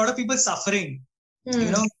 you see a lot of people suffering.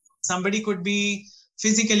 Somebody could be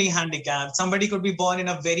physically handicapped. Somebody could be born in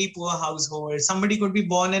a very poor household. Somebody could be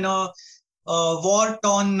born in a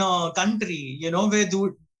war-torn country, where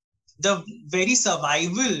the very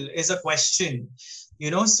survival is a question.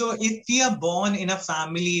 So if we are born in a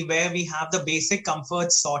family where we have the basic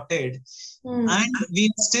comforts sorted, and we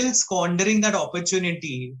are still squandering that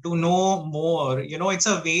opportunity to know more, it's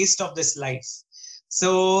a waste of this life.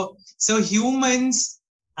 So humans,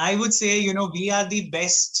 I would say, we are the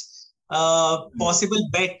best possible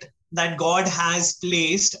bet that God has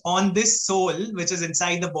placed on this soul, which is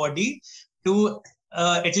inside the body, to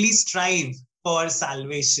at least strive for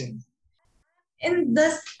salvation. In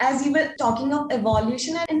this, as you were talking of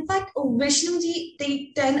evolution, in fact, Vishnuji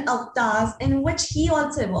take 10 avatars in which he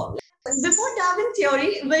also evolved. Before Darwin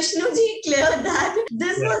theory, Vishnuji cleared that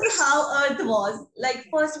this was how Earth was. Like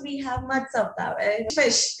first we have Matsya avatar,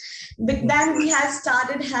 fish. But then we have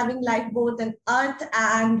started having life both in earth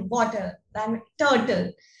and water. Then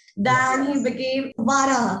turtle. Then he became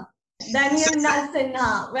Vara. Then he had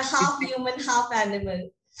Narasimha, half human, half animal.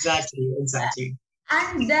 Exactly.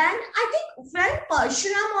 And then I think when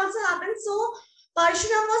Parshuraam also happened, so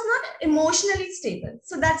Parshuraam was not emotionally stable.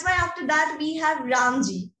 So that's why after that we have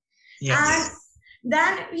Ramji. And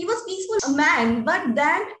then he was peaceful man, but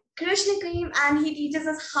then Krishna came and he teaches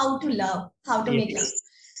us how to love, how to make love.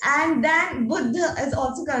 And then Buddha is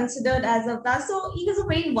also considered as a avatar. So he was a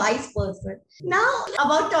very wise person. Now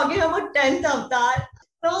about talking about 10th avatar.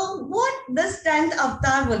 So what this 10th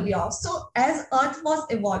avatar will be of. So as Earth was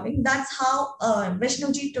evolving, that's how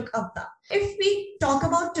Vishnuji took avatar. If we talk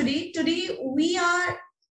about today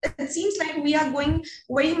it seems like we are going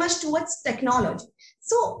very much towards technology.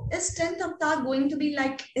 So is 10th avatar going to be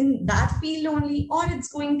like in that field only, or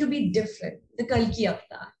it's going to be different, the Kalki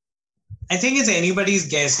avatar? I think it's anybody's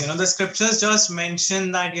guess. The scriptures just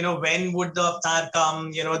mention that, when would the avatar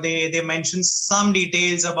come? They mention some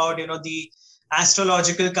details about, the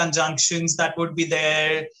astrological conjunctions that would be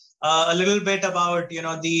there, a little bit about,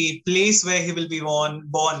 the place where he will be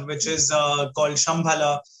born, which is called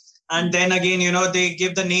Shambhala. And then again, they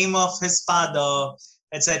give the name of his father,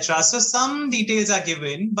 etc. So some details are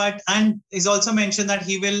given, and it's also mentioned that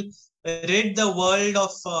he will rid the world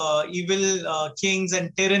of evil kings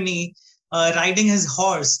and tyranny, riding his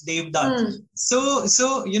horse, Devdutt. So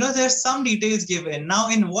there's some details given. Now,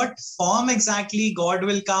 in what form exactly God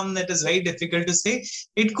will come, that is very difficult to say.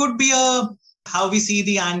 It could be how we see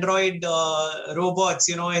the android robots,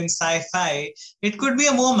 in sci-fi. It could be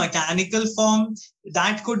a more mechanical form.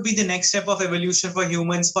 That could be the next step of evolution for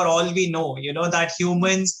humans, for all we know, that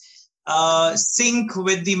humans sync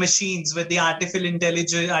with the machines, with the artificial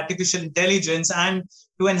intelligence, and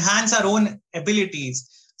to enhance our own abilities.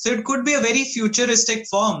 So it could be a very futuristic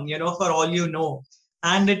form, for all you know.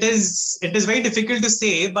 And it is very difficult to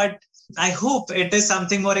say, but I hope it is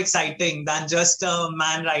something more exciting than just a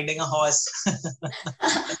man riding a horse.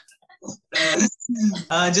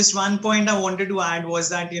 Just one point I wanted to add was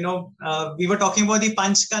that, we were talking about the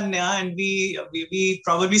Panchakanya, and we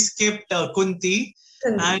probably skipped Kunti.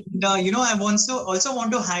 And, I also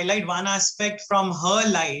want to highlight one aspect from her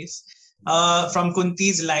life, from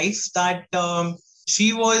Kunti's life, that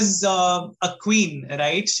she was a queen,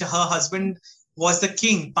 right? Her husband was the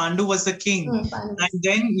king. Pandu was the king. And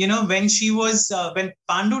then, when when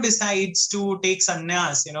Pandu decides to take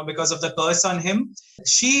sannyas, because of the curse on him,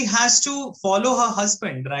 she has to follow her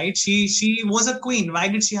husband, right? She was a queen. Why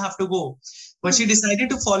did she have to go? But she decided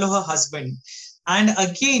to follow her husband. And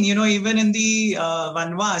again, even in the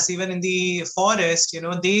Vanvas, even in the forest,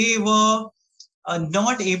 they were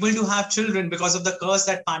not able to have children because of the curse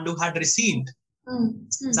that Pandu had received.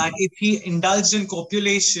 That if he indulged in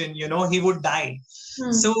copulation, he would die.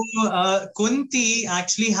 So Kunti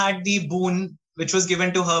actually had the boon which was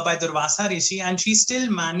given to her by Durvasa Rishi, and she still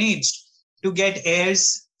managed to get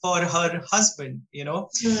heirs for her husband. Again,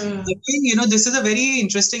 this is a very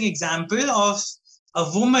interesting example of a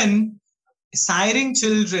woman siring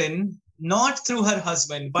children not through her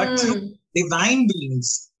husband, but through divine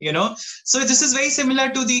beings, So this is very similar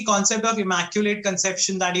to the concept of immaculate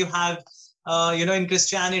conception that you have, in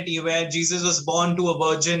Christianity, where Jesus was born to a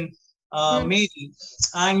virgin, Mary.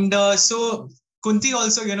 And so Kunti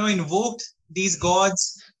also, invoked these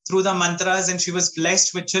gods through the mantras, and she was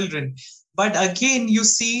blessed with children. But again, you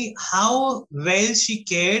see how well she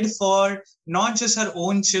cared for not just her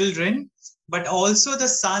own children, but also the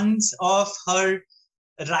sons of her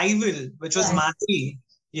rival, which was Matri.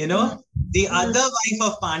 The other wife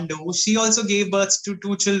of Pandu, she also gave birth to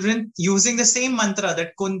 2 children using the same mantra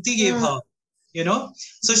that Kunti gave her.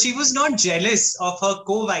 So she was not jealous of her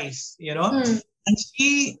co-wife, and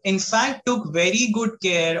she in fact took very good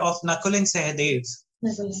care of Nakul and Sahadev.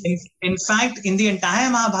 In fact, in the entire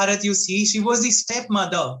Mahabharata, you see, she was the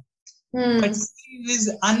stepmother. But she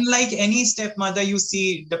is unlike any stepmother you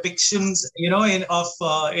see depictions,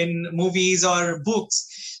 in movies or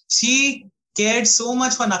books. She cared so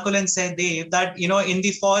much for Nakul and Sahadev that, in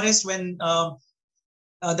the forest when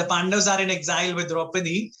the Pandavas are in exile with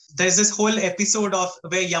Draupadi, there's this whole episode of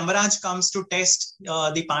where Yamaraj comes to test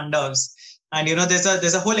the Pandavas. And,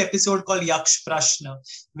 there's a whole episode called Yaksh Prashna,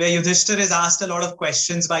 where Yudhishthir is asked a lot of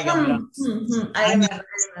questions by Yamaraj. I remember.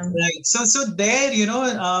 Right. So there,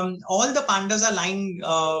 all the Pandavas are lying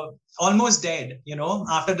almost dead,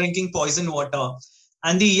 after drinking poison water.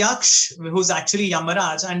 And the Yaksh, who's actually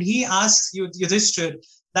Yamaraj, and he asks Yudhishthir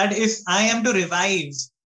that if I am to revive,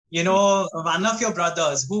 one of your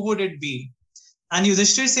brothers, who would it be? And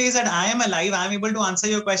Yudhishthir says that I am alive. I am able to answer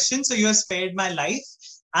your question. So you have spared my life.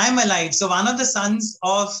 I am alive. So one of the sons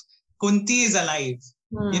of Kunti is alive.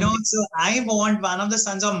 So I want one of the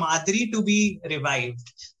sons of Madri to be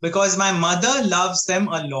revived because my mother loves them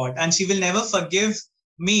a lot and she will never forgive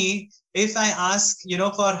me if I ask,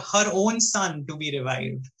 for her own son to be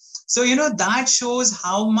revived. So, that shows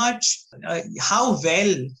how much, how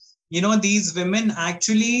well, these women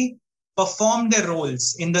actually performed their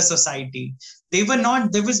roles in the society. It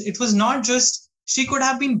was not just, she could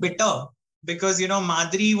have been bitter because,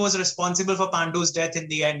 Madri was responsible for Pandu's death in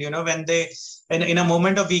the end, when they, in a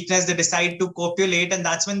moment of weakness, they decide to copulate and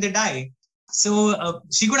that's when they die. So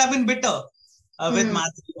she could have been bitter with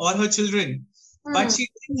Madri or her children. But she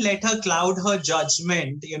didn't let her cloud her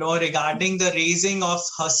judgment, regarding the raising of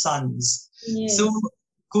her sons. Yes. So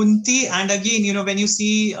Kunti, and again, when you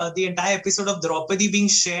see the entire episode of Draupadi being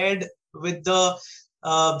shared with the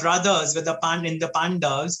brothers, with the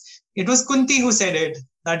Pandavas, it was Kunti who said it,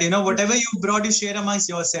 that, whatever you brought, you share amongst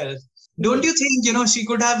yourself. Don't you think, she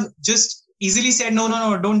could have just easily said,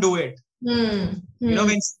 no, don't do it. When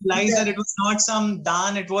she realized that it was not some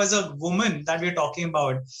Dan, it was a woman that we're talking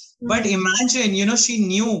about. But imagine, she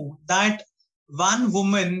knew that one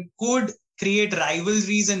woman could create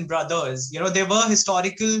rivalries in brothers. There were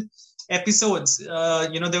historical episodes,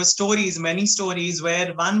 there were stories, many stories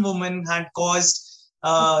where one woman had caused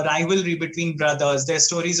rivalry between brothers. There are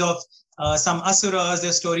stories of some asuras,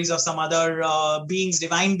 there are stories of some other beings,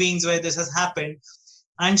 divine beings where this has happened.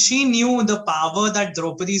 And she knew the power that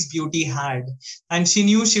Draupadi's beauty had. And she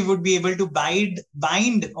knew she would be able to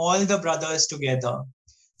bind all the brothers together.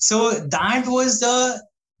 So that was the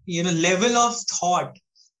level of thought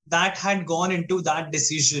that had gone into that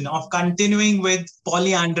decision of continuing with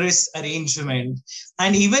polyandrous arrangement.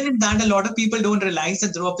 And even in that, a lot of people don't realize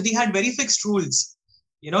that Draupadi had very fixed rules.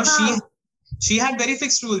 She had very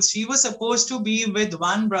fixed rules. She was supposed to be with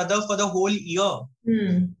one brother for the whole year.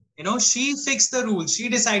 She fixed the rules. She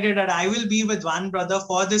decided that I will be with one brother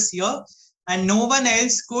for this year and no one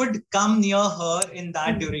else could come near her in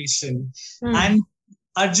that duration. And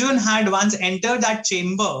Arjun had once entered that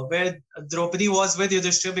chamber where Draupadi was with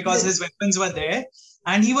Yudhishthira because his weapons were there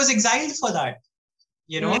and he was exiled for that,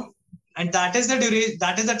 and that is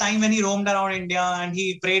the time when he roamed around India and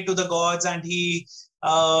he prayed to the gods and he,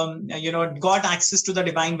 got access to the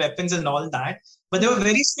divine weapons and all that. But there were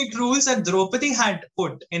very strict rules that Draupadi had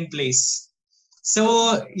put in place.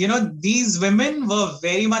 So, these women were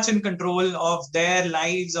very much in control of their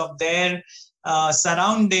lives, of their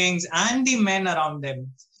surroundings and the men around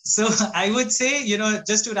them. So I would say,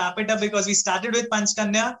 just to wrap it up, because we started with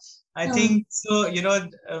Panchakanya, I think, so,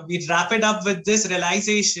 we wrap it up with this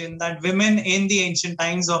realization that women in the ancient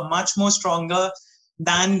times were much more stronger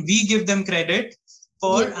than we give them credit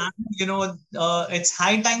for. And, it's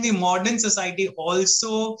high time the modern society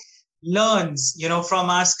also learns, from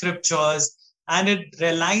our scriptures and it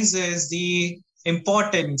realizes the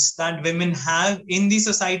importance that women have in the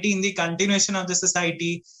society, in the continuation of the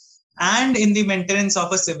society, and in the maintenance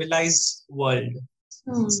of a civilized world.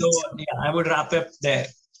 So, I would wrap up there.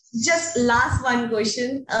 Just last one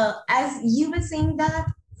question. As you were saying that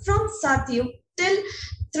from Satyug till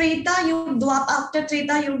Treta Yuga, after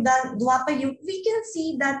Treta Yuga, Dwapar Yuga, we can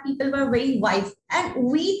see that people were very wise. And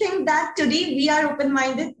we think that today we are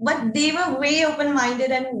open-minded, but they were way open-minded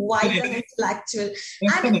and wise and intellectual.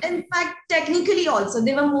 And in fact, technically also,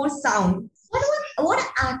 they were more sound. What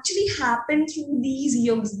actually happened through these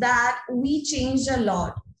yugs that we changed a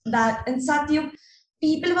lot? That in Satyug,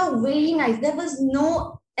 people were very nice. There was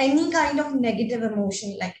no any kind of negative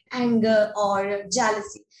emotion like anger or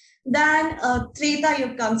jealousy. Then Treta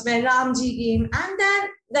Yuga comes where Ramji came, and then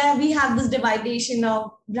there we have this dividation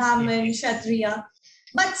of Brahmin, Kshatriya.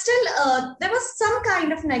 But still, there was some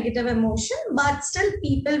kind of negative emotion, but still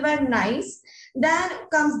people were nice. Then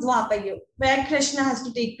comes Dwapar Yuga, where Krishna has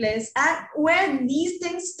to take place, and where these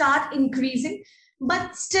things start increasing.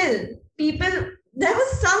 But still, people, there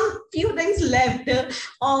was some few things left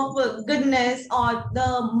of goodness or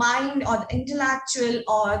the mind or the intellectual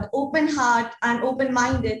or the open heart and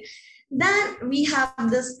open-minded. Then we have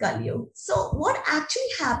this Kali Yuga. So what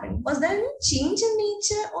actually happened? Was there any change in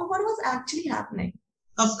nature, or what was actually happening?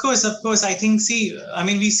 Of course. I think,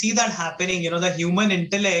 we see that happening, the human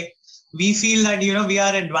intellect, we feel that, we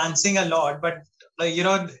are advancing a lot, but,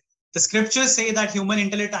 the scriptures say that human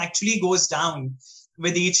intellect actually goes down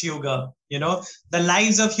with each yuga. The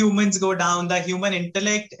lives of humans go down. The human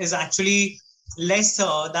intellect is actually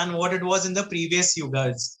lesser than what it was in the previous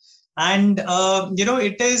yugas. And,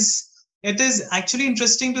 it is actually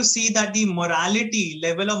interesting to see that the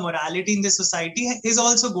level of morality in the society is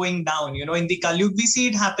also going down. In the Kali Yuga, we see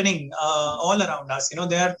it happening all around us.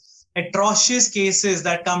 There are atrocious cases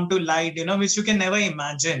that come to light, which you can never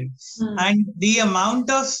imagine. And the amount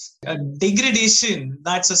of degradation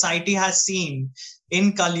that society has seen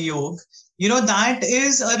in Kali Yuga, that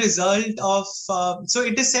is a result of, so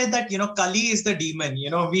it is said that, Kali is the demon.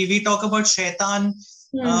 We talk about Shaitan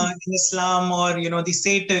in Islam, or, the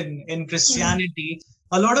Satan in Christianity.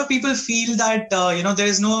 A lot of people feel that, there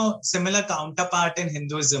is no similar counterpart in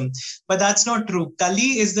Hinduism, but that's not true.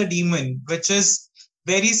 Kali is the demon, which is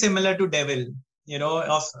very similar to devil,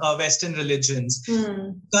 of Western religions.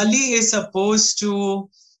 Kali is supposed to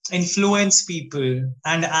influence people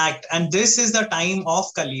and act. And this is the time of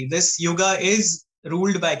Kali. This yuga is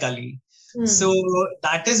ruled by Kali. So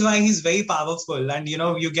that is why he's very powerful. And,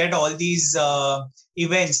 you get all these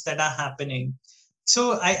events that are happening.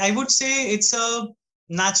 So I would say it's a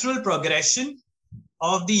natural progression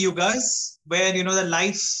of the yugas where, the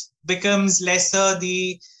life becomes lesser,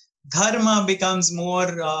 the dharma becomes more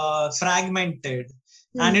fragmented.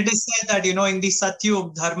 And it is said that, in the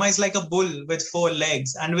Satyug, dharma is like a bull with 4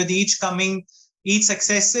 legs. And with each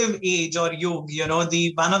successive age or yug,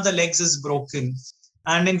 one of the legs is broken.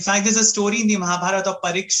 And in fact, there's a story in the Mahabharata of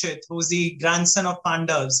Parikshit, who's the grandson of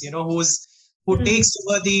Pandavas, who takes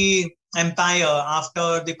over the empire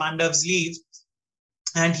after the Pandavas leave.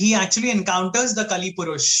 And he actually encounters the Kali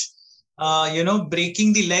Purush,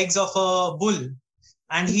 breaking the legs of a bull.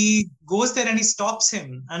 And he goes there and he stops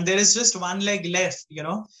him. And there is just 1 leg left,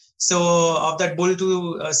 so of that bull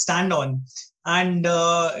to stand on. And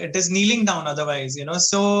it is kneeling down otherwise,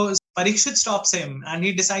 So Parikshit stops him and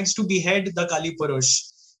he decides to behead the Kali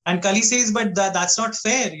Purush. And Kali says, but that's not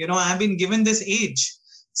fair. I have been given this age.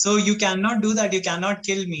 So you cannot do that. You cannot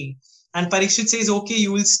kill me. And Parikshit says, okay,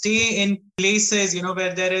 you will stay in places,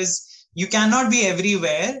 where you cannot be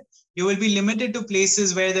everywhere. You will be limited to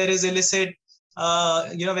places where there is illicit,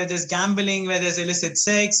 where there's gambling, where there's illicit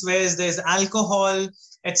sex, where there's alcohol,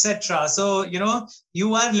 etc. So,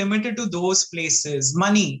 you are limited to those places.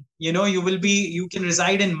 Money, you can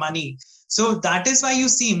reside in money. So that is why you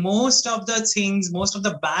see most of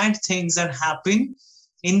the bad things that happen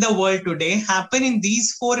in the world today happen in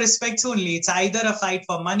these 4 respects only. It's either a fight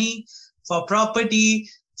for money, for property,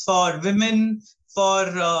 for women, for,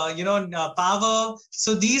 power.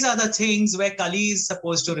 So these are the things where Kali is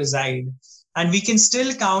supposed to reside. And we can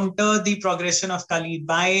still counter the progression of Kali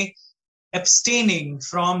by abstaining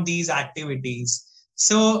from these activities.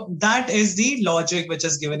 So that is the logic which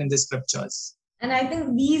is given in the scriptures. And I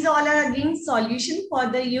think these all are again solution for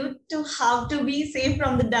the youth to how to be safe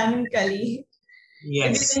from the damn Kali.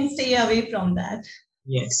 Yes. If you can stay away from that.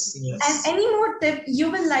 Yes. And any more tip you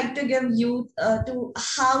would like to give youth to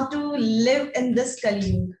how to live in this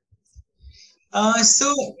Kali? I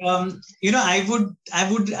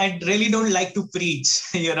really don't like to preach,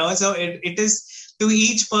 so it is to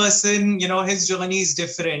each person, his journey is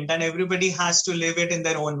different and everybody has to live it in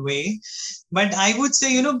their own way. But I would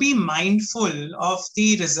say, be mindful of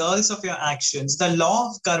the results of your actions. The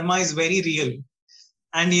law of karma is very real.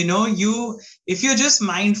 And, if you're just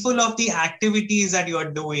mindful of the activities that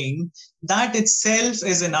you're doing, that itself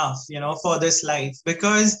is enough, for this life.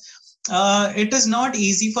 Because it is not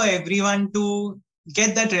easy for everyone to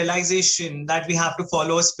get that realization that we have to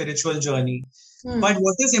follow a spiritual journey. But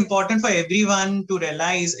what is important for everyone to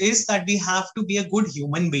realize is that we have to be a good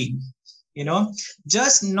human being,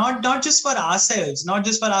 just not just for ourselves, not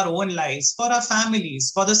just for our own lives, for our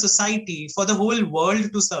families, for the society, for the whole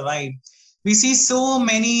world to survive. We see so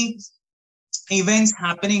many events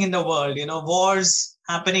happening in the world, wars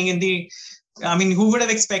happening who would have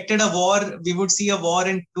expected a war? We would see a war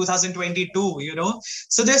in 2022,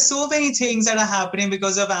 So there's so many things that are happening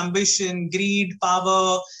because of ambition, greed,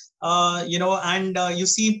 power, and you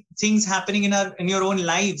see things happening in your own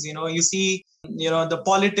lives. You see, the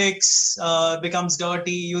politics becomes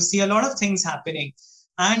dirty. You see a lot of things happening.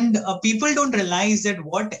 And people don't realize that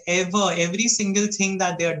every single thing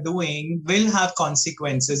that they're doing will have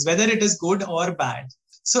consequences, whether it is good or bad.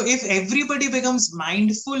 So if everybody becomes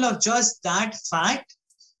mindful of just that fact,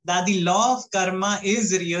 that the law of karma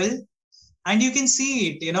is real, and you can see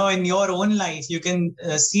it, in your own life, you can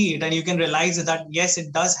see it and you can realize that, yes,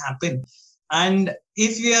 it does happen. And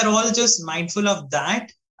if we are all just mindful of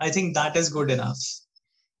that, I think that is good enough.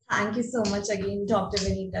 Thank you so much again, Dr.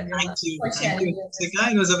 Vineet Aggarwal, for sharing your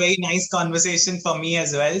Hiteshika. It was a very nice conversation for me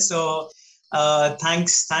as well. So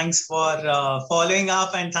thanks for following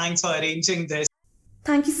up, and thanks for arranging this.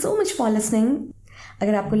 Thank you so much for listening.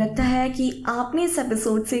 अगर आपको लगता है कि आपने इस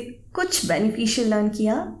episode से कुछ beneficial learn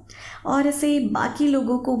किया और इसे बाकी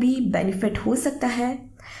लोगों को भी बेनिफिट हो सकता है,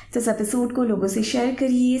 तो इस एपिसोड को लोगों से शेयर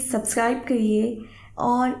करिए, सब्सक्राइब करिए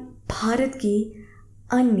और भारत के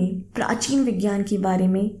अन्य प्राचीन विज्ञान के बारे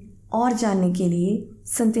में और जानने के लिए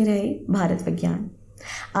सुनते रहे भारत विज्ञान।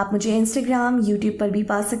 आप मुझे इंस्टाग्राम, यूट्यूब पर भी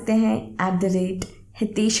पा सकते हैं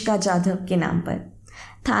 @hiteshika के नाम पर।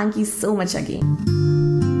 Thank you so much again.